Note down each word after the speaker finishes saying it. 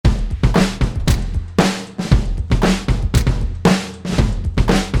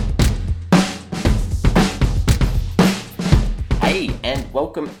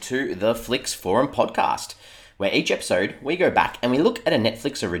welcome to the Flix Forum podcast, where each episode we go back and we look at a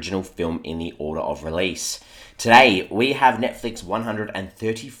Netflix original film in the order of release. Today we have Netflix's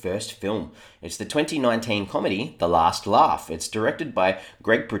 131st film. It's the 2019 comedy The Last Laugh. It's directed by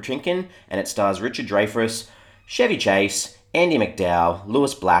Greg Putrinkin and it stars Richard Dreyfuss, Chevy Chase, Andie MacDowell,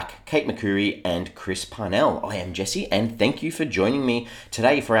 Lewis Black, Kate McCreary, and Chris Parnell. I am Jesse, and thank you for joining me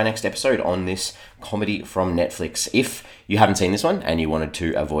today for our next episode on this comedy from Netflix. If you haven't seen this one and you wanted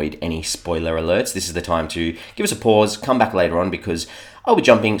to avoid any spoiler alerts, this is the time to give us a pause, come back later on, because I'll be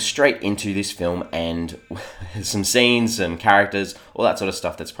jumping straight into this film and some scenes, some characters, all that sort of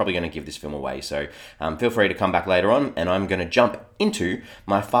stuff that's probably going to give this film away. So feel free to come back later on, and I'm going to jump into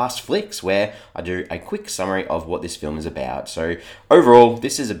my fast flicks where I do a quick summary of what this film is about. So overall,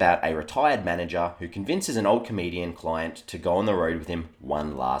 this is about a retired manager who convinces an old comedian client to go on the road with him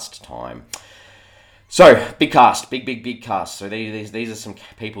one last time. So, big cast, big cast. So these are some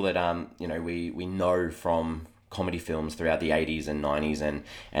people that we know from comedy films throughout the 80s and 90s,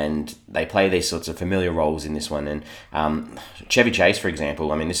 and they play these sorts of familiar roles in this one. And Chevy Chase, for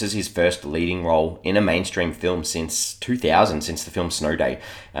example, I mean, this is his first leading role in a mainstream film since 2000, since the film Snow Day,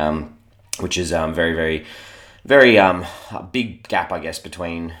 which is very a big gap, I guess,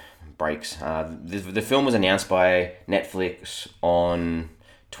 between breaks. The film was announced by Netflix on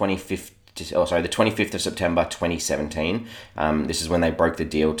the 25th of September 2017. This is when they broke the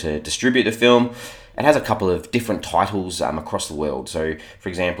deal to distribute the film. It has a couple of different titles across the world. So, for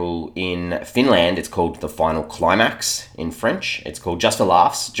example, in Finland, it's called The Final Climax. In French, it's called Just a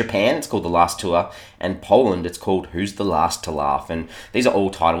Laughs. Japan, it's called The Last Tour. And Poland, it's called Who's the Last to Laugh. And these are all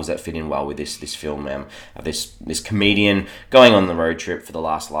titles that fit in well with this film. This comedian going on the road trip for the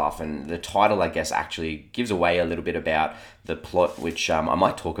last laugh. And the title, I guess, actually gives away a little bit about the plot, which I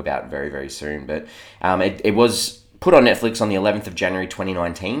might talk about very, very soon. But it was put on Netflix on the 11th of January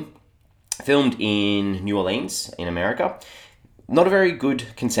 2019. Filmed in New Orleans, in America. Not a very good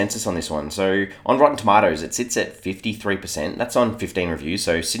consensus on this one. So on Rotten Tomatoes, it sits at 53%. That's on 15 reviews,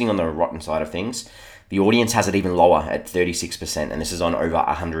 so sitting on the rotten side of things. The audience has it even lower at 36%, and this is on over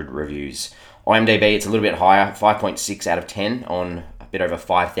 100 reviews. IMDb, it's a little bit higher, 5.6 out of 10 on a bit over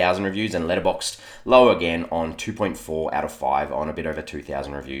 5,000 reviews, and Letterboxd lower again on 2.4 out of 5 on a bit over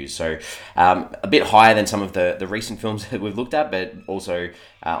 2,000 reviews. So a bit higher than some of the recent films that we've looked at, but also,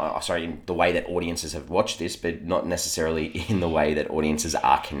 in the way that audiences have watched this, but not necessarily in the way that audiences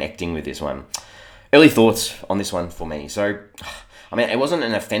are connecting with this one. Early thoughts on this one for me. So, I mean, it wasn't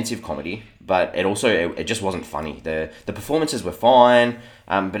an offensive comedy, but it just wasn't funny. The performances were fine,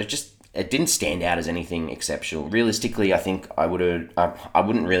 but it didn't stand out as anything exceptional. Realistically, I think I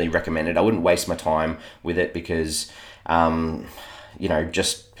wouldn't really recommend it. I wouldn't waste my time with it because,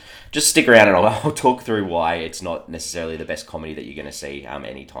 just stick around and I'll talk through why it's not necessarily the best comedy that you're going to see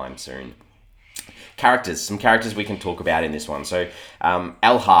anytime soon. Some characters we can talk about in this one. So,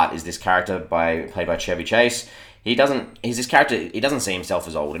 Al Hart is this character played by Chevy Chase. He doesn't see himself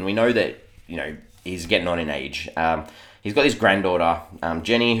as old, and we know that, he's getting on in age. He's got his granddaughter,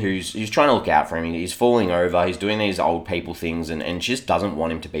 Jenny, who's trying to look out for him. He's falling over. He's doing these old people things, and she just doesn't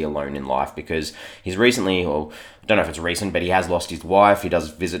want him to be alone in life because he's recently, or I don't know if it's recent, but he has lost his wife. He does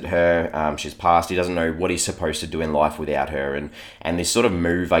visit her. She's passed. He doesn't know what he's supposed to do in life without her. And this sort of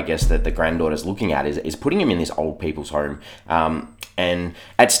move, I guess, that the granddaughter's looking at is putting him in this old people's home. And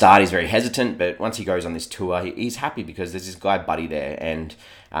at start, he's very hesitant, but once he goes on this tour, he's happy because there's this guy, Buddy, there, and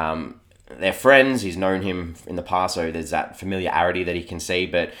they're friends. He's known him in the past, so there's that familiarity that he can see.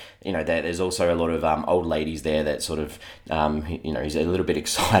 But there's also a lot of old ladies there that sort of he's a little bit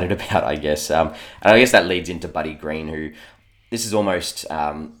excited about, I guess. And I guess that leads into Buddy Green, who this is almost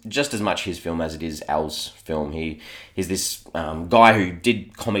just as much his film as it is Al's film. He's this guy who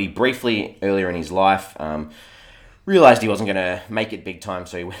did comedy briefly earlier in his life. Realized he wasn't going to make it big time,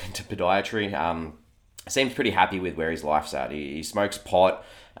 so he went into podiatry. Seems pretty happy with where his life's at. He smokes pot.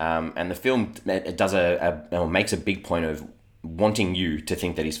 And the film makes a big point of wanting you to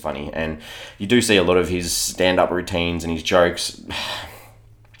think that he's funny, and you do see a lot of his stand-up routines and his jokes.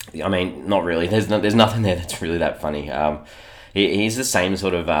 I mean, not really. There's nothing there that's really that funny. He's the same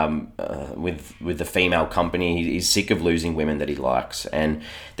sort of with the female company. He's sick of losing women that he likes, and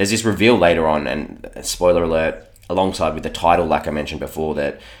there's this reveal later on, and spoiler alert, alongside with the title, like I mentioned before,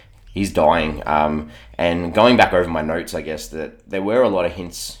 that he's dying. And going back over my notes, I guess that there were a lot of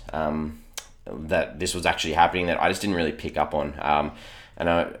hints that this was actually happening that I just didn't really pick up on. And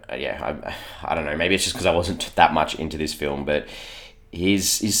I don't know. Maybe it's just because I wasn't that much into this film. But his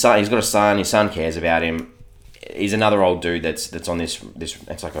son, he's got a son. His son cares about him. He's another old dude that's on this.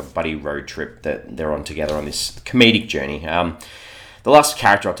 It's like a buddy road trip that they're on together on this comedic journey. The last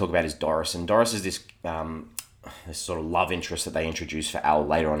character I'll talk about is Doris, and Doris is this sort of love interest that they introduce for Al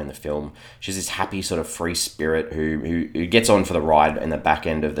later on in the film. She's this happy sort of free spirit who gets on for the ride in the back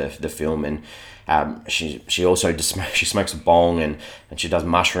end of the film, and she also she smokes a bong and she does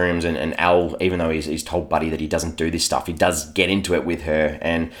mushrooms, and Al, even though he's told Buddy that he doesn't do this stuff, he does get into it with her.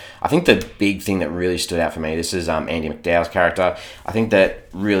 And I think the big thing that really stood out for me, this is Andie MacDowell's character. I think that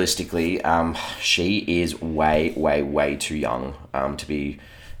realistically, she is way too young to be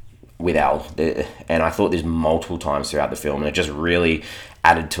with Al, and I thought this multiple times throughout the film, and it just really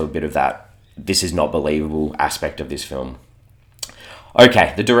added to a bit of that "this is not believable" aspect of this film.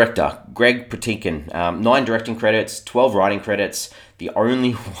 Okay, the director, Greg Prutikin, 9 directing credits, 12 writing credits. The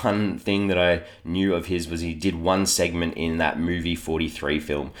only one thing that I knew of his was he did one segment in that movie 43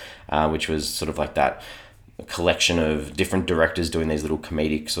 film, which was sort of like that collection of different directors doing these little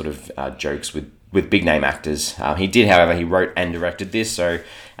comedic sort of jokes with big name actors. He did, however, he wrote and directed this, so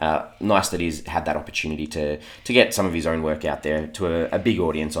nice that he's had that opportunity to get some of his own work out there to a big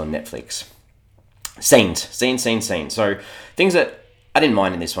audience on Netflix. Scenes. So things that I didn't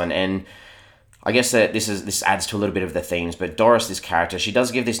mind in this one, and I guess that this adds to a little bit of the themes, but Doris, this character, she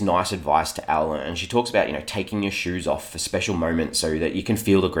does give this nice advice to Al, and she talks about, taking your shoes off for special moments so that you can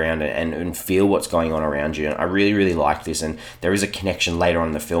feel the ground and feel what's going on around you. And I really like this, and there is a connection later on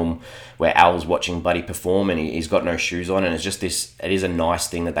in the film where Al's watching Buddy perform and he's got no shoes on, and it's just this, it is a nice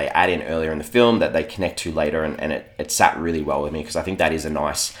thing that they add in earlier in the film that they connect to later, and it sat really well with me because I think that is a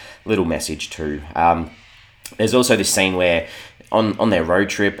nice little message too. There's also this scene where on their road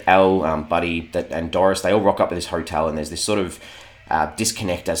trip, Al, Buddy, and Doris, they all rock up at this hotel, and there's this sort of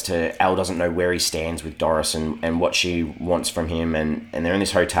disconnect as to Al doesn't know where he stands with Doris and what she wants from him, and they're in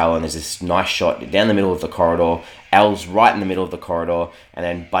this hotel, and there's this nice shot down the middle of the corridor. Al's right in the middle of the corridor, and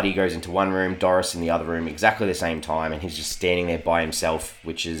then Buddy goes into one room, Doris in the other room, exactly the same time, and he's just standing there by himself,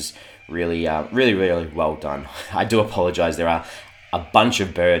 which is really well done. I do apologize, there are a bunch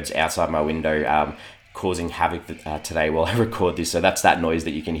of birds outside my window causing havoc today while I record this, so that's that noise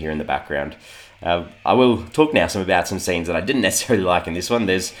that you can hear in the background. I will talk now about some scenes that I didn't necessarily like in this one.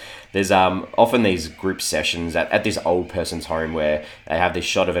 There's often these group sessions at this old person's home where they have this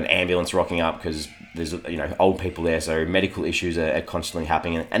shot of an ambulance rocking up because there's old people there, so medical issues are constantly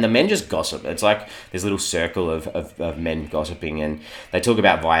happening, and the men just gossip. It's like this little circle of men gossiping, and they talk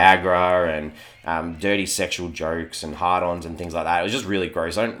about Viagra and dirty sexual jokes and hard-ons and things like that. It was just really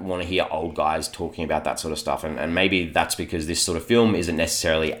gross. I don't want to hear old guys talking about that sort of stuff, and maybe that's because this sort of film isn't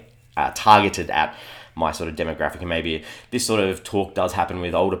necessarily targeted at my sort of demographic, and maybe this sort of talk does happen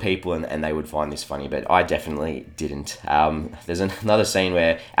with older people and they would find this funny, but I definitely didn't. There's another scene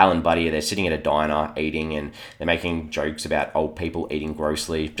where Al and Buddy, they're sitting at a diner eating, and they're making jokes about old people eating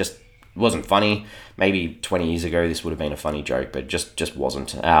grossly. Just wasn't funny. Maybe 20 years ago this would have been a funny joke, but just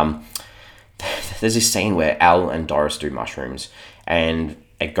wasn't. There's this scene where Al and Doris do mushrooms, and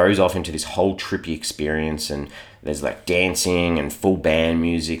it goes off into this whole trippy experience, and there's like dancing and full band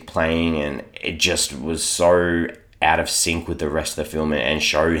music playing, and it just was so out of sync with the rest of the film, and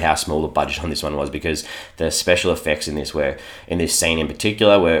showed how small the budget on this one was, because the special effects in this scene in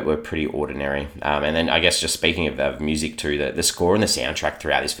particular were pretty ordinary. And then I guess just speaking of music too, the score and the soundtrack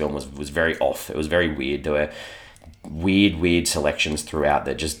throughout this film was very off. It was very weird. There were weird selections throughout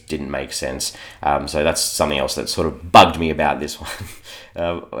that just didn't make sense. So that's something else that sort of bugged me about this one.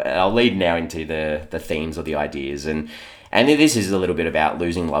 I'll lead now into the themes or the ideas, and this is a little bit about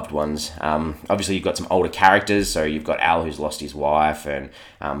losing loved ones. Obviously you've got some older characters, so you've got Al, who's lost his wife, and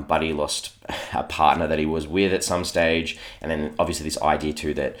Buddy lost a partner that he was with at some stage, and then obviously this idea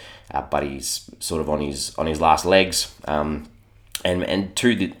too that Buddy's sort of on his last legs. And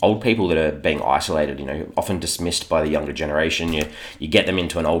to the old people that are being isolated, often dismissed by the younger generation. You get them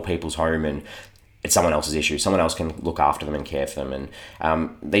into an old people's home, and it's someone else's issue. Someone else can look after them and care for them.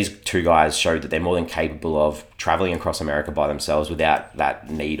 And these two guys showed that they're more than capable of traveling across America by themselves without that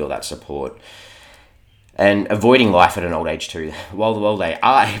need or that support. And avoiding life at an old age too. While they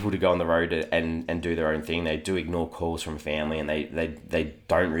are able to go on the road and do their own thing, they do ignore calls from family, and they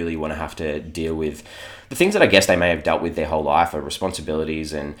don't really want to have to deal with the things that I guess they may have dealt with their whole life, or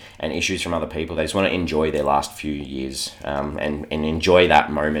responsibilities and issues from other people. They just want to enjoy their last few years and enjoy that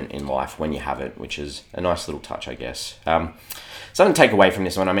moment in life when you have it, which is a nice little touch, I guess. Something to take away from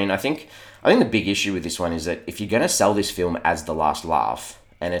this one, I think the big issue with this one is that if you're going to sell this film as the last laugh,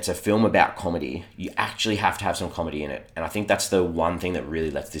 and it's a film about comedy, you actually have to have some comedy in it. And I think that's the one thing that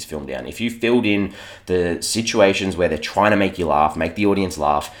really lets this film down. If you filled in the situations where they're trying to make you laugh, make the audience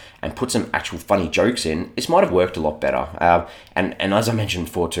laugh, and put some actual funny jokes in, this might have worked a lot better. And as I mentioned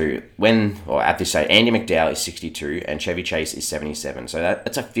before too, at this stage, Andy McDowell is 62 and Chevy Chase is 77. So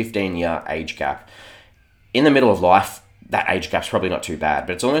that's a 15-year age gap. In the middle of life, that age gap's probably not too bad,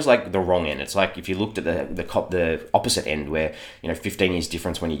 but it's almost like the wrong end. It's like if you looked at the opposite end where, 15 years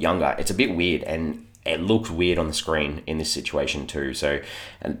difference when you're younger, it's a bit weird, and it looked weird on the screen in this situation too. So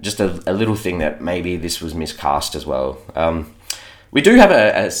just a little thing that maybe this was miscast as well. We do have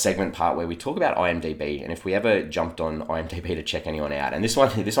a segment part where we talk about IMDb, and if we ever jumped on IMDb to check anyone out, and this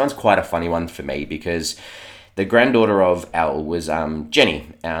one's quite a funny one for me because the granddaughter of Al was Jenny.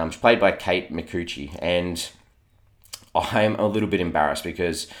 She's played by Kate Micucci, and I'm a little bit embarrassed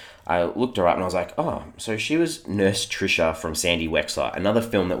because I looked her up and I was like, oh, so she was Nurse Tricia from Sandy Wexler, another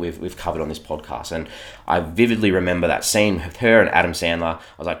film that we've covered on this podcast. And I vividly remember that scene with her and Adam Sandler. I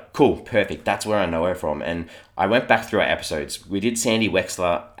was like, cool, perfect. That's where I know her from. And I went back through our episodes. We did Sandy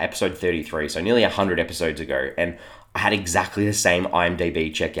Wexler episode 33, so nearly 100 episodes ago. And I had exactly the same IMDb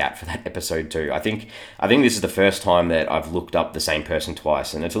checkout for that episode too. I think this is the first time that I've looked up the same person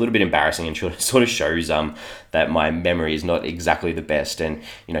twice, and it's a little bit embarrassing and sort of shows that my memory is not exactly the best. And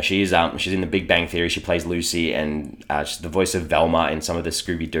she's in The Big Bang Theory. She plays Lucy, and she's the voice of Velma in some of the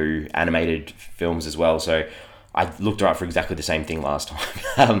Scooby-Doo animated films as well. So I looked her up for exactly the same thing last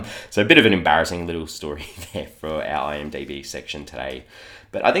time. So a bit of an embarrassing little story there for our IMDb section today.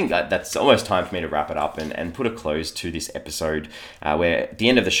 But I think that's almost time for me to wrap it up and put a close to this episode, where at the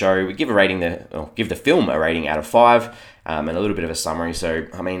end of the show, we give the film a rating out of 5, and a little bit of a summary. So,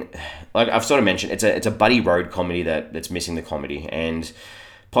 I mean, like I've sort of mentioned, it's a buddy road comedy that's missing the comedy, and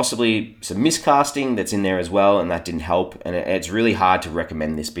possibly some miscasting that's in there as well, and that didn't help. And it's really hard to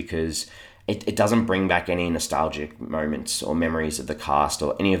recommend this because it doesn't bring back any nostalgic moments or memories of the cast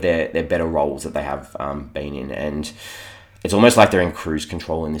or any of their better roles that they have been in. And it's almost like they're in cruise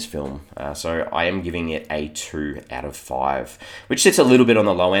control in this film. So I am giving it a 2 out of 5, which sits a little bit on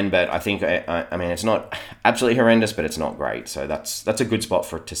the low end, but I think, I mean, it's not absolutely horrendous, but it's not great. So that's a good spot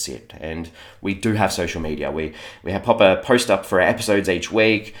for it to sit. And we do have social media. We pop a post up for our episodes each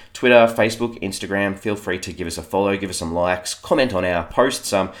week: Twitter, Facebook, Instagram. Feel free to give us a follow, give us some likes, comment on our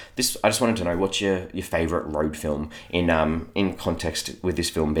posts. I just wanted to know, what's your favorite road film in context with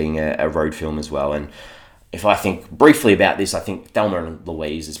this film being a road film as well. And if I think briefly about this, I think Thelma and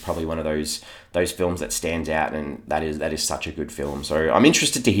Louise is probably one of those films that stands out, and that is such a good film. So I'm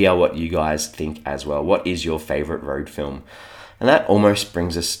interested to hear what you guys think as well. What is your favourite road film? And that almost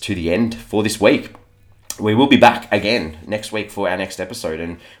brings us to the end for this week. We will be back again next week for our next episode,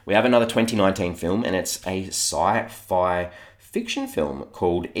 and we have another 2019 film, and it's a sci-fi fiction film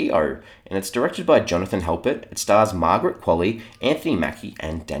called EO, and it's directed by Jonathan Helpert. It stars Margaret Qualley, Anthony Mackie,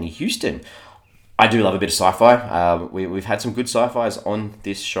 and Danny Houston. I do love a bit of sci-fi. We've had some good sci-fis on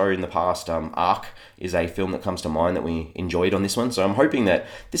this show in the past. Ark is a film that comes to mind that we enjoyed on this one. So I'm hoping that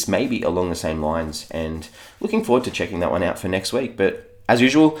this may be along the same lines, and looking forward to checking that one out for next week. But as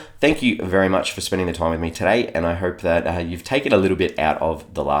usual, thank you very much for spending the time with me today, and I hope that you've taken a little bit out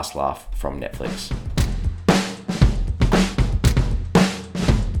of The Last Laugh from Netflix.